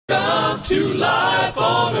Welcome to Life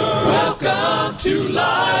on Earth. Welcome to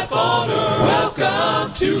Life on Earth.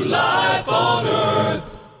 Welcome to Life on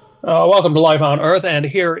Earth. Welcome to Life on Earth, and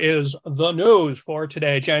here is the news for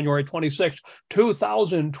today, January 26,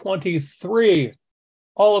 2023.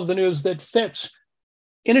 All of the news that fits.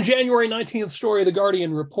 In a January 19th story, The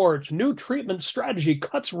Guardian reports, new treatment strategy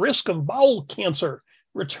cuts risk of bowel cancer,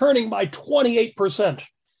 returning by 28%.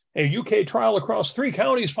 A UK trial across 3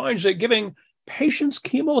 counties finds that giving patients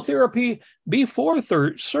chemotherapy before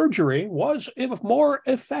surgery was more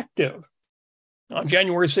effective. On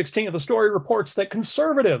January 16th, the story reports that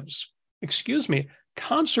conservationists,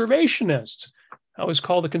 I always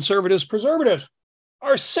call the conservatives preservatives,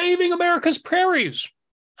 are saving America's prairies.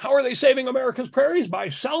 How are they saving America's prairies? By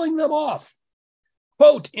selling them off.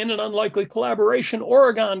 Quote, in an unlikely collaboration,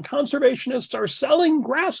 Oregon conservationists are selling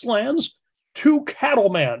grasslands to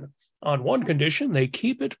cattlemen. On one condition, they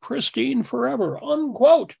keep it pristine forever,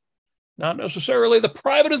 unquote. Not necessarily the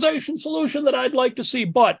privatization solution that I'd like to see,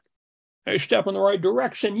 but a step in the right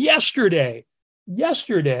direction. Yesterday,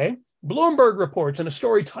 Bloomberg reports in a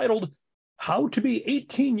story titled, How to Be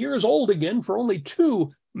 18 Years Old Again for Only $2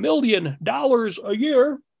 million a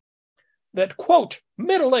Year, that, quote,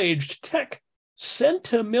 middle-aged tech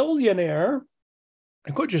centimillionaire, I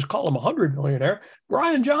could just call him 100 millionaire,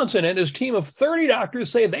 Brian Johnson and his team of 30 doctors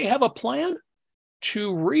say they have a plan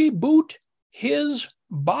to reboot his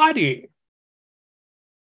body.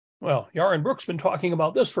 Well, Yaron Brook's been talking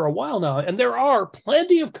about this for a while now, and there are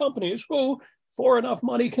plenty of companies who, for enough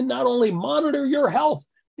money, can not only monitor your health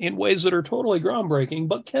in ways that are totally groundbreaking,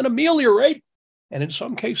 but can ameliorate, and in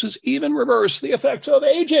some cases even reverse, the effects of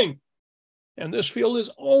aging. And this field is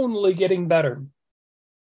only getting better.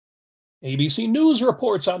 ABC News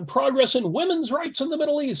reports on progress in women's rights in the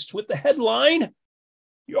Middle East with the headline,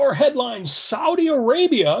 your headline, Saudi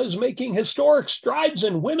Arabia is making historic strides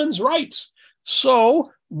in women's rights.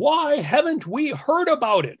 So why haven't we heard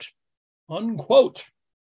about it? Unquote.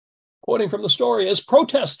 Quoting from the story, as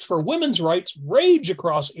protests for women's rights rage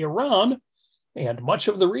across Iran, and much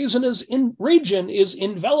of the region is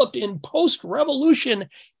enveloped in post-revolution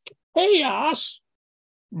chaos,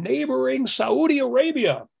 neighboring Saudi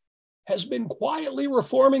Arabia has been quietly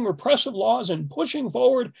reforming repressive laws and pushing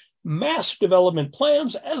forward mass development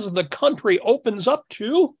plans as the country opens up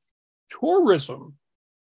to tourism.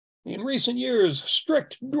 In recent years,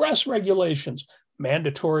 strict dress regulations,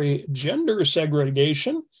 mandatory gender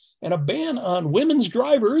segregation, and a ban on women's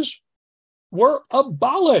drivers were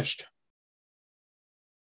abolished.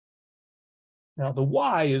 Now, the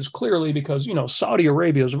why is clearly because, Saudi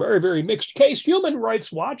Arabia is a very, very mixed case. Human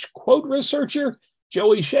Rights Watch, quote researcher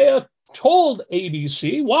Joey Shea, told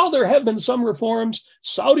ABC, while there have been some reforms,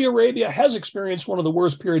 Saudi Arabia has experienced one of the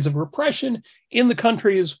worst periods of repression in the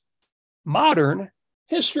country's modern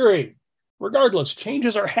history. Regardless,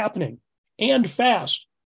 changes are happening, and fast,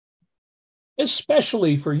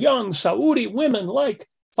 especially for young Saudi women like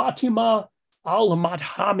Fatima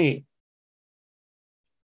al-Madhami.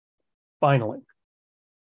 Finally,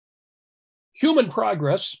 Human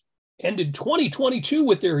Progress ended 2022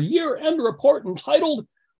 with their year-end report entitled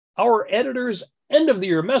Our Editor's End of the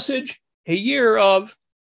Year Message, a year of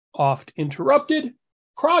oft interrupted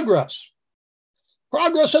progress.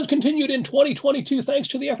 Progress has continued in 2022 thanks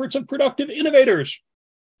to the efforts of productive innovators,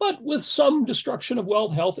 but with some destruction of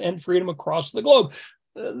wealth, health, and freedom across the globe.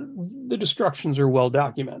 The destructions are well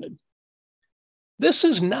documented. This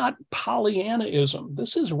is not Pollyannaism.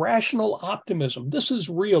 This is rational optimism. This is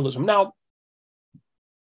realism. Now,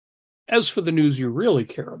 as for the news you really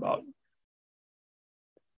care about,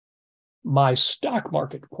 my stock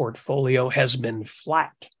market portfolio has been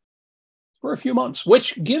flat for a few months,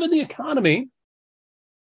 which, given the economy,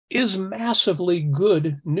 is massively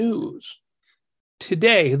good news.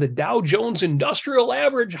 Today, the Dow Jones Industrial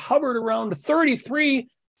Average hovered around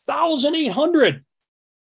 33,800.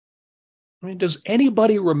 I mean, does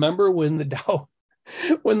anybody remember when the Dow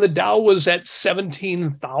was at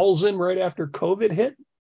 17,000 right after COVID hit?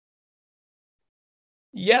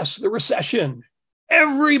 Yes, the recession.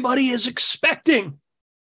 Everybody is expecting.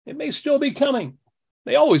 It may still be coming.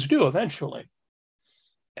 They always do eventually.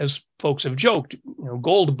 As folks have joked,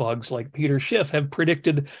 gold bugs like Peter Schiff have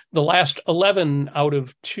predicted the last 11 out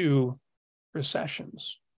of 2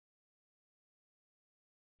 recessions.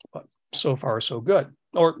 But so far, so good.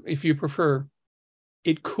 Or if you prefer,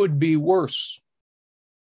 it could be worse.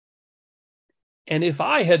 And if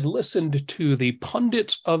I had listened to the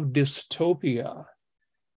pundits of dystopia,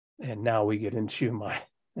 and now we get into my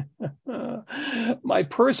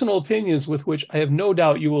personal opinions with which I have no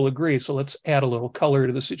doubt you will agree. So let's add a little color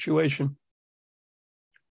to the situation.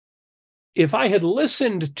 if I had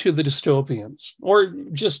listened to the dystopians, or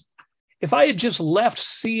just if I had just left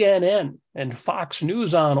CNN and Fox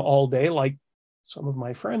News on all day, like some of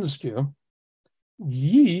my friends do,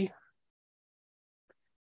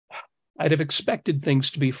 I'd have expected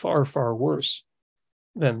things to be far, far worse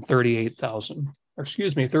than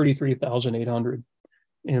 33,800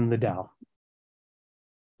 in the Dow.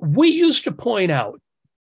 We used to point out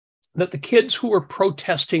that the kids who were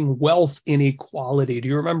protesting wealth inequality, do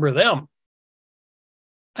you remember them?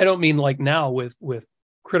 I don't mean like now with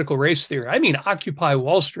critical race theory. I mean Occupy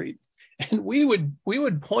Wall Street. And we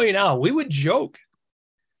would point out, we would joke.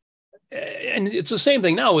 And it's the same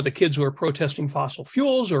thing now with the kids who are protesting fossil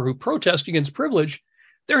fuels or who protest against privilege.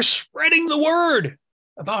 They're spreading the word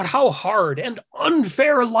about how hard and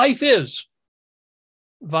unfair life is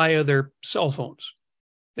via their cell phones,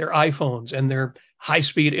 their iPhones, and their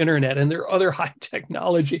high-speed internet, and their other high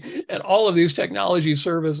technology, and all of these technology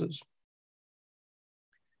services.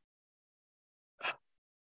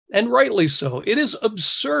 And rightly so. It is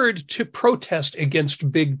absurd to protest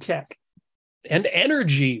against big tech and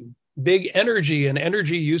energy, big energy and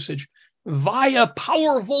energy usage via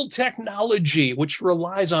powerful technology, which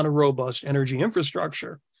relies on a robust energy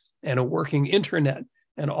infrastructure and a working internet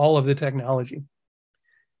and all of the technology.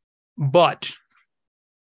 But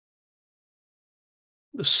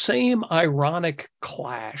the same ironic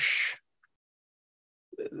clash,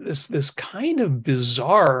 this kind of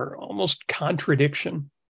bizarre, almost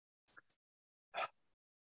contradiction,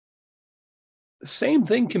 the same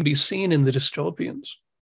thing can be seen in the dystopians,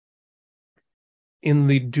 in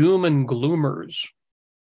the doom and gloomers.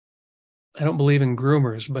 I don't believe in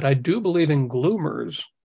groomers, but I do believe in gloomers.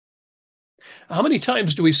 How many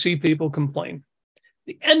times do we see people complain?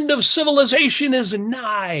 The end of civilization is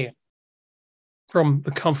nigh, from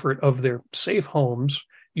the comfort of their safe homes,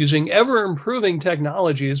 using ever-improving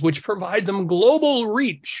technologies which provide them global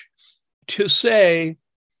reach to say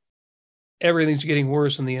everything's getting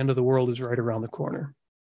worse and the end of the world is right around the corner.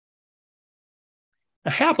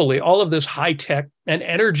 Now, happily, all of this high tech and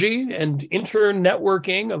energy and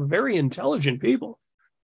internetworking of very intelligent people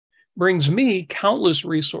brings me countless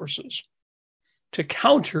resources to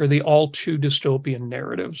counter the all too dystopian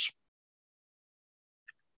narratives.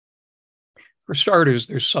 For starters,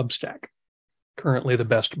 there's Substack, currently the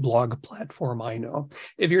best blog platform I know.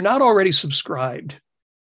 If you're not already subscribed,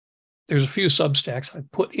 there's a few Substacks I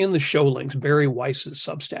put in the show links. Barry Weiss's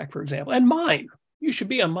Substack, for example, and mine. You should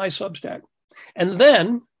be on my Substack. And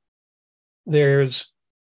then there's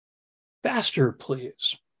Faster,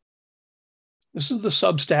 Please. This is the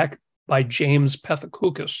Substack by James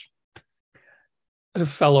Pethokoukis, a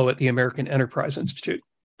fellow at the American Enterprise Institute.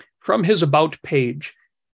 From his About page,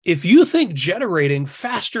 if you think generating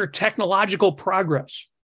faster technological progress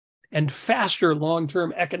and faster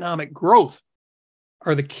long-term economic growth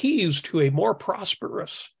are the keys to a more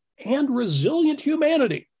prosperous and resilient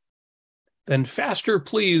humanity, then Faster,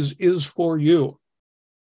 Please is for you.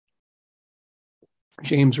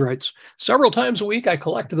 James writes, several times a week, I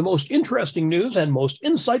collect the most interesting news and most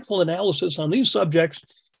insightful analysis on these subjects,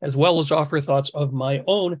 as well as offer thoughts of my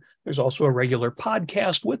own. There's also a regular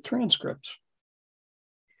podcast with transcripts.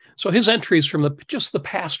 So his entries from just the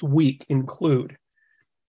past week include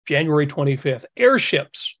January 25th,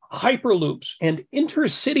 airships, hyperloops, and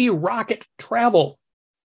intercity rocket travel,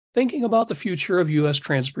 thinking about the future of U.S.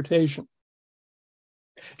 transportation.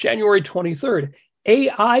 January 23rd,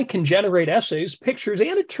 AI can generate essays, pictures,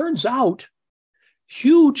 and it turns out,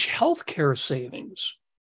 huge healthcare savings.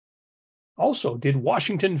 Also, did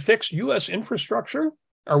Washington fix U.S. infrastructure?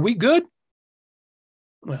 Are we good?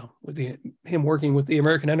 Well, with him working with the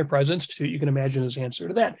American Enterprise Institute, you can imagine his answer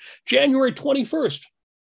to that. January 21st,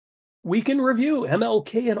 Week in Review,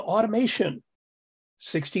 MLK and Automation,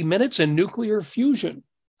 60 Minutes and Nuclear Fusion,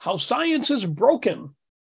 How Science is Broken.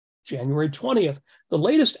 January 20th, the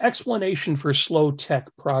latest explanation for slow tech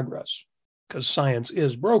progress, because science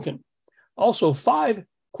is broken. Also, 5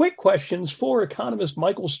 quick questions for economist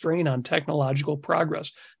Michael Strain on technological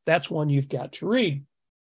progress. That's one you've got to read.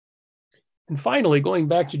 And finally, going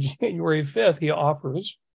back to January 5th, he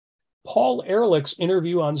offers Paul Ehrlich's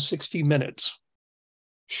interview on 60 Minutes.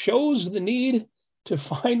 Shows the need to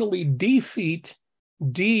finally defeat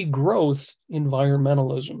degrowth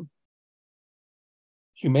environmentalism.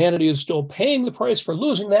 Humanity is still paying the price for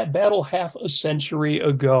losing that battle half a century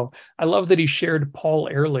ago. I love that he shared Paul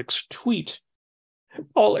Ehrlich's tweet.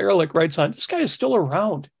 Paul Ehrlich writes on, this guy is still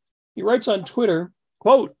around. He writes on Twitter,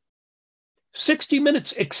 quote, 60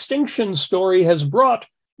 Minutes extinction story has brought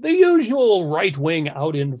the usual right wing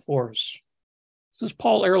out in force. This is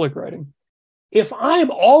Paul Ehrlich writing. If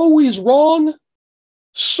I'm always wrong,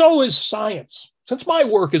 So is science, since my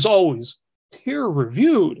work is always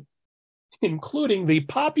peer-reviewed, including the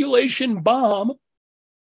population bomb,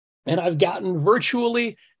 and I've gotten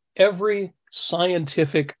virtually every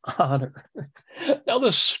scientific honor. Now,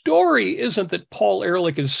 the story isn't that Paul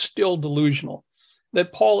Ehrlich is still delusional,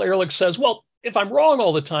 that Paul Ehrlich says, well, if I'm wrong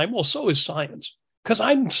all the time, well, so is science, because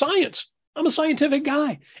I'm science. I'm a scientific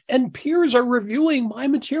guy, and peers are reviewing my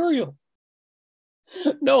material.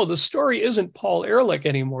 No, the story isn't Paul Ehrlich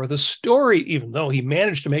anymore. The story, even though he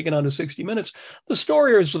managed to make it onto 60 Minutes, the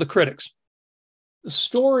story is the critics. The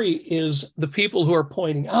story is the people who are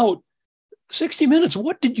pointing out, 60 Minutes,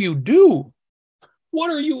 what did you do?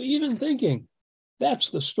 What are you even thinking? That's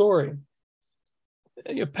the story.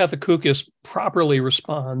 Pethokoukis properly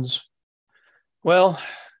responds, well,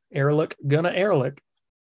 Ehrlich gonna Ehrlich.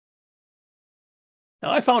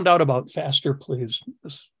 Now, I found out about Faster Please,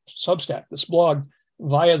 this Substack, this blog,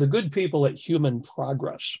 via the good people at Human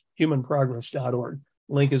Progress, humanprogress.org.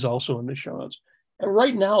 Link is also in the show notes. And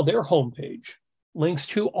right now, their homepage links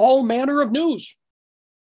to all manner of news.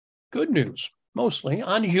 Good news, mostly,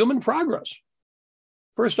 on human progress.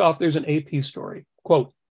 First off, there's an AP story.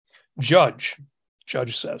 Quote, Judge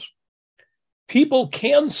says, people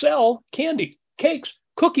can sell candy, cakes,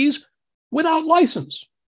 cookies without license.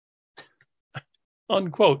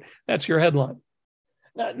 Unquote. That's your headline.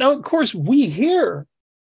 Now, of course, we hear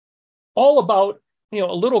all about, a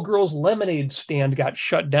little girl's lemonade stand got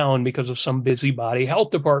shut down because of some busybody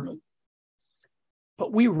health department.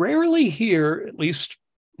 But we rarely hear, at least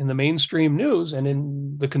in the mainstream news and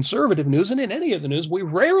in the conservative news and in any of the news, we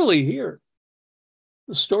rarely hear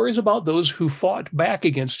the stories about those who fought back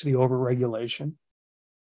against the overregulation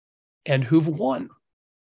and who've won,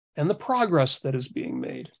 and the progress that is being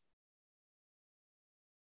made.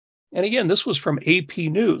 And again, this was from AP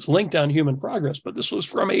News, linked on Human Progress, but this was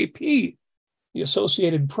from AP, the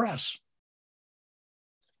Associated Press.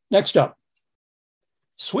 Next up,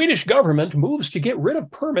 Swedish government moves to get rid of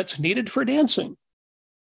permits needed for dancing.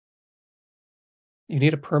 You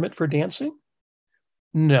need a permit for dancing?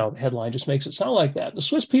 No, the headline just makes it sound like that. The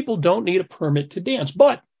Swiss people don't need a permit to dance,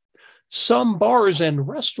 but some bars and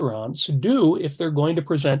restaurants do if they're going to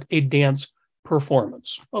present a dance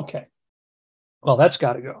performance. Okay, well, that's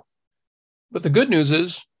got to go. But the good news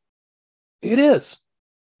is, it is.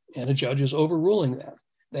 And a judge is overruling that.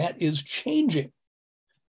 That is changing.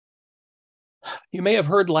 You may have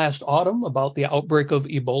heard last autumn about the outbreak of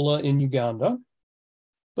Ebola in Uganda.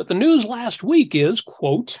 But the news last week is,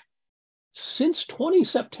 quote, since 20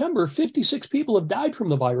 September, 56 people have died from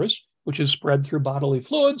the virus, which is spread through bodily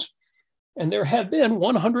fluids, and there have been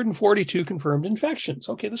 142 confirmed infections.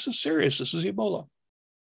 Okay, this is serious. This is Ebola.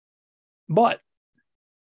 But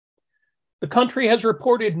the country has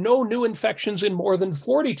reported no new infections in more than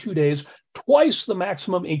 42 days, twice the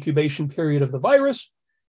maximum incubation period of the virus,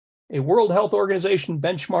 a World Health Organization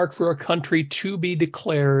benchmark for a country to be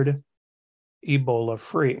declared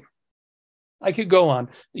Ebola-free. I could go on.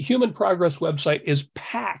 The Human Progress website is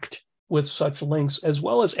packed with such links, as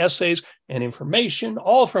well as essays and information,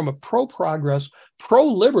 all from a pro-progress,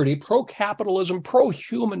 pro-liberty, pro-capitalism,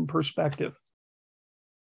 pro-human perspective.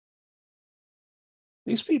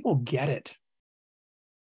 These people get it.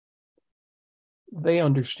 They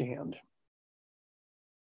understand.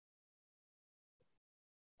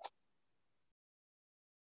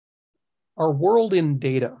 Our World in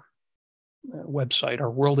Data website,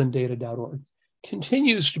 our worldindata.org,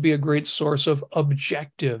 continues to be a great source of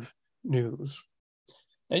objective news.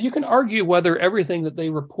 Now, you can argue whether everything that they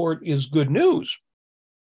report is good news.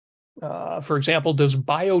 For example, does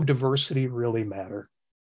biodiversity really matter?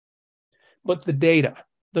 But the data,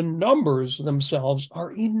 the numbers themselves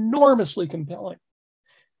are enormously compelling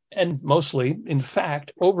and mostly, in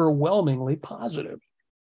fact, overwhelmingly positive.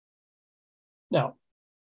 Now,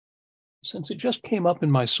 since it just came up in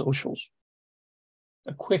my socials,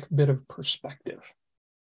 a quick bit of perspective.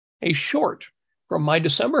 A short from my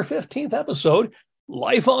December 15th episode,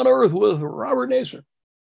 Life on Earth with Robert Naser,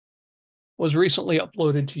 was recently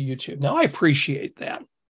uploaded to YouTube. Now, I appreciate that.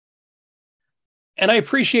 And I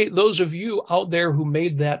appreciate those of you out there who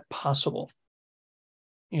made that possible.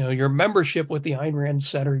 Your membership with the Ayn Rand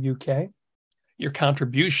Center UK, your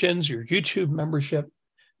contributions, your YouTube membership,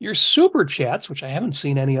 your super chats, which I haven't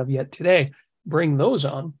seen any of yet today, bring those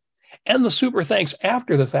on, and the super thanks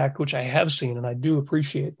after the fact, which I have seen, and I do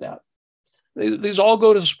appreciate that. These all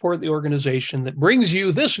go to support the organization that brings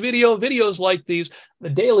you this video, videos like these, the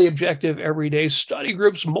Daily Objective Everyday Study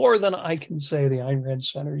Groups, more than I can say, the Ayn Rand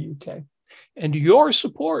Center UK. And your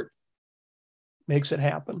support makes it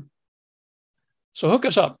happen. So hook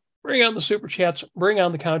us up. Bring on the super chats, bring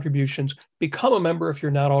on the contributions, become a member if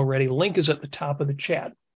you're not already. Link is at the top of the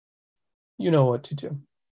chat. You know what to do.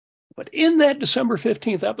 But in that December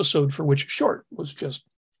 15th episode, for which short was just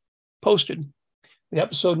posted, the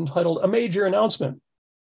episode entitled A Major Announcement,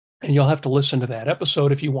 and you'll have to listen to that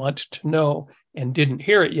episode if you want to know and didn't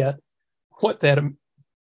hear it yet, what that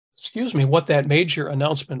major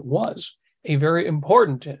announcement was. A very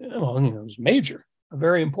important, it was major, a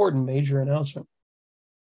very important major announcement.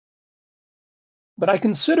 But I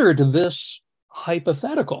considered this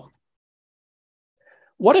hypothetical.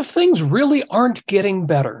 What if things really aren't getting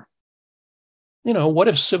better? What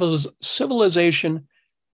if civilization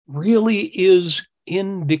really is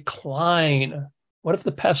in decline? What if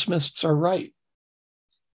the pessimists are right?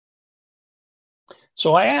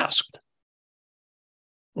 So I asked,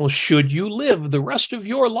 well, should you live the rest of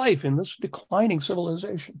your life in this declining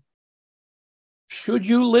civilization? Should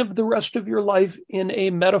you live the rest of your life in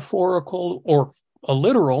a metaphorical or a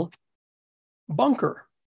literal bunker?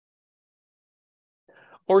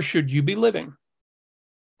 Or should you be living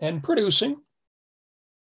and producing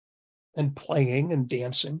and playing and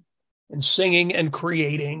dancing and singing and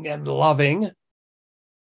creating and loving?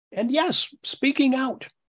 And yes, speaking out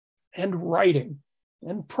and writing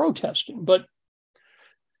and protesting, but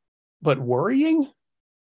worrying,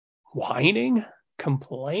 whining,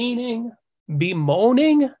 complaining,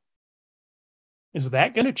 bemoaning, is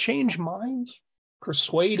that going to change minds,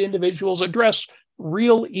 persuade individuals, address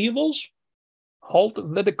real evils, halt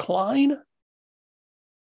the decline?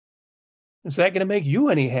 Is that going to make you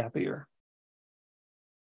any happier?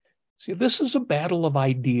 See, this is a battle of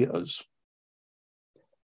ideas.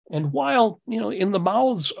 And while, in the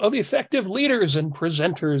mouths of effective leaders and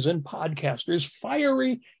presenters and podcasters,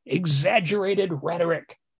 fiery, exaggerated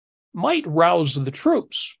rhetoric might rouse the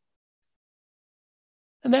troops,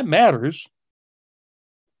 and that matters.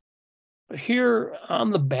 But here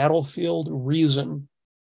on the battlefield, reason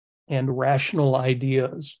and rational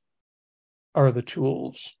ideas are the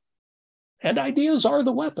tools, and ideas are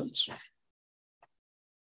the weapons.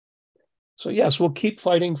 So yes, we'll keep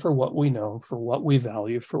fighting for what we know, for what we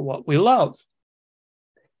value, for what we love,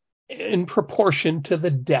 in proportion to the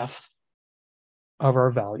depth of our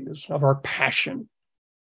values, of our passion,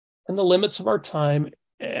 and the limits of our time,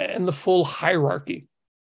 and the full hierarchy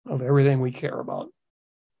of everything we care about.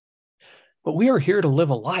 But we are here to live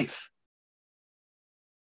a life.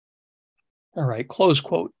 All right, close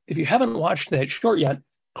quote. If you haven't watched that short yet,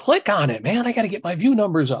 click on it, man. I got to get my view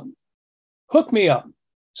numbers up. Hook me up.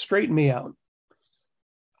 Straighten me out.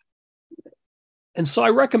 And so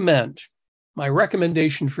my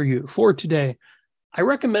recommendation for you for today, I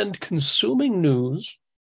recommend consuming news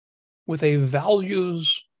with a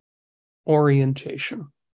values orientation.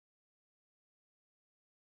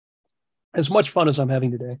 As much fun as I'm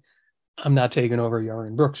having today, I'm not taking over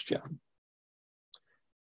Yaron Brooks' job.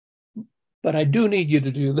 But I do need you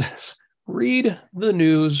to do this. Read the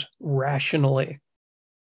news rationally,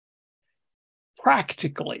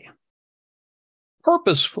 practically,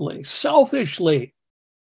 purposefully, selfishly,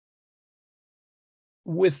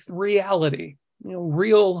 with reality,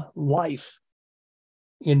 real life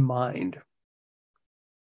in mind.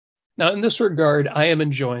 Now, in this regard, I am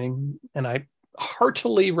enjoying, and I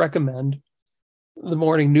heartily recommend, the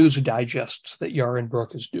morning news digests that Yaron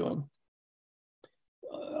Brook is doing.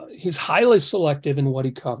 He's highly selective in what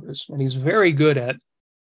he covers, and he's very good at,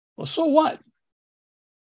 well, so what?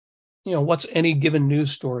 What's any given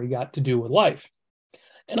news story got to do with life?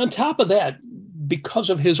 And on top of that, because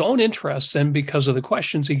of his own interests and because of the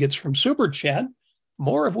questions he gets from Super Chat,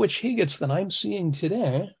 more of which he gets than I'm seeing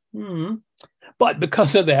today, but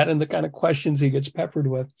because of that and the kind of questions he gets peppered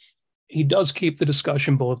with, he does keep the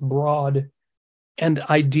discussion both broad and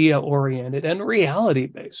idea-oriented and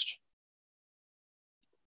reality-based.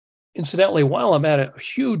 Incidentally, while I'm at it, a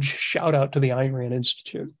huge shout out to the Ayn Rand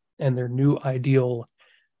Institute and their new ideal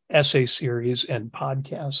essay series and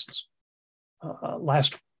podcasts.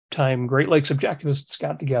 Last time Great Lakes Objectivists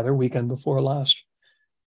got together, weekend before last,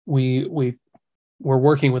 we were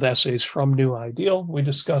working with essays from New Ideal. We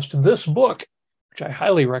discussed this book, which I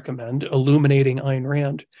highly recommend, Illuminating Ayn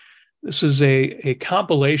Rand. This is a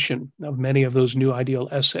compilation of many of those New Ideal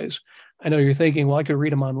essays. I know you're thinking, well, I could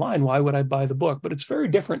read them online. Why would I buy the book? But it's very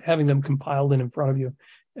different having them compiled in front of you.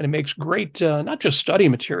 And it makes great, not just study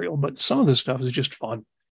material, but some of this stuff is just fun.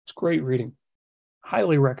 It's great reading.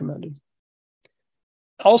 Highly recommended.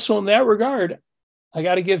 Also, in that regard, I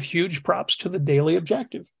got to give huge props to the Daily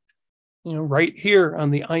Objective, right here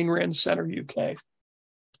on the Ayn Rand Center UK.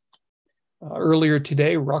 Earlier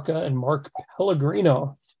today, Rucka and Mark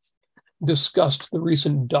Pellegrino discussed the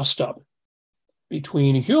recent dust-up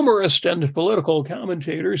between humorist and political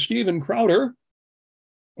commentator Steven Crowder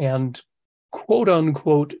and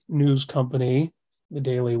quote-unquote news company, the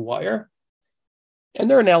Daily Wire. And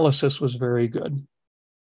their analysis was very good.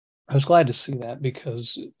 I was glad to see that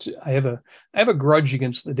because I have a grudge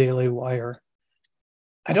against the Daily Wire.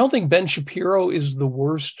 I don't think Ben Shapiro is the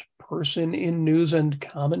worst person in news and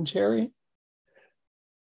commentary,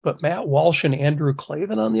 but Matt Walsh and Andrew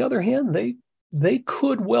Klavan, on the other hand, they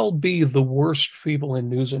could well be the worst people in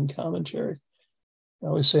news and commentary. I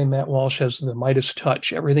always say Matt Walsh has the Midas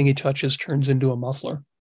touch. Everything he touches turns into a muffler.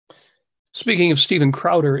 Speaking of Steven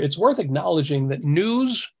Crowder, it's worth acknowledging that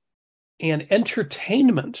news and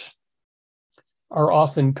entertainment are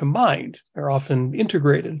often combined, are often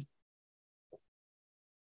integrated.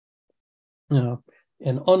 An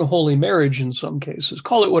unholy marriage in some cases.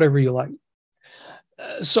 Call it whatever you like.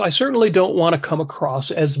 So I certainly don't want to come across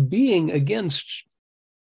as being against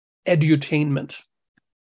edutainment.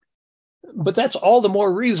 But that's all the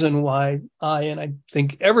more reason why I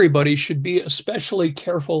think everybody should be especially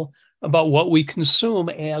careful about what we consume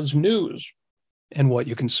as news and what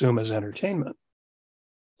you consume as entertainment.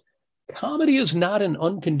 Comedy is not an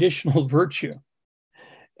unconditional virtue.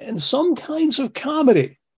 And some kinds of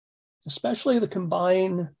comedy, especially the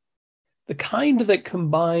kind that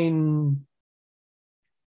combine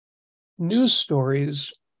news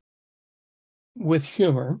stories with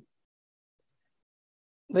humor,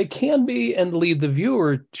 they can be and lead the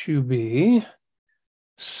viewer to be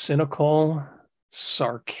cynical,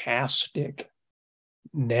 sarcastic,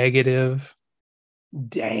 negative,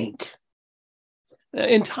 dank.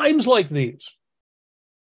 In times like these,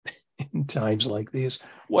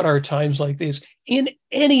 what are times like these? In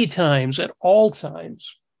any times, at all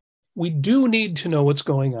times, we do need to know what's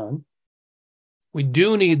going on. We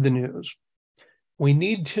do need the news. We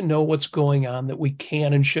need to know what's going on that we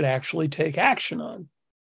can and should actually take action on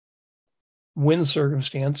when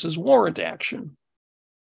circumstances warrant action.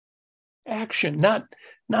 Action,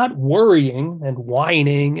 not worrying and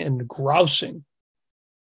whining and grousing,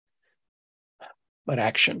 but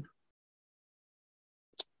action.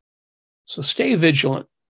 So stay vigilant.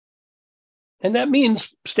 And that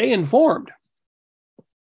means stay informed.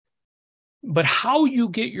 But how you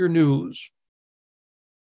get your news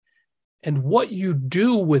and what you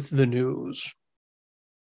do with the news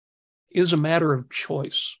is a matter of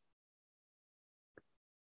choice.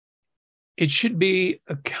 It should be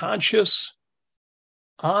a conscious,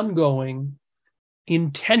 ongoing,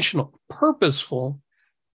 intentional, purposeful,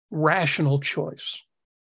 rational choice.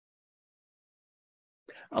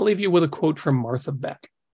 I'll leave you with a quote from Martha Beck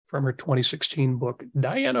from her 2016 book,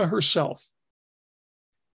 Diana Herself.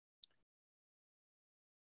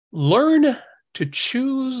 Learn to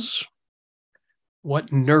choose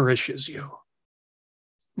what nourishes you,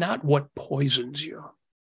 not what poisons you.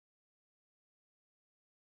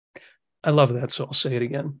 I love that, so I'll say it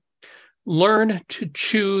again. Learn to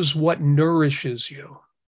choose what nourishes you,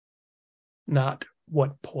 not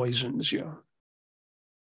what poisons you.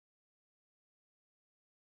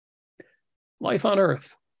 Life on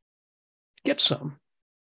Earth. Get some.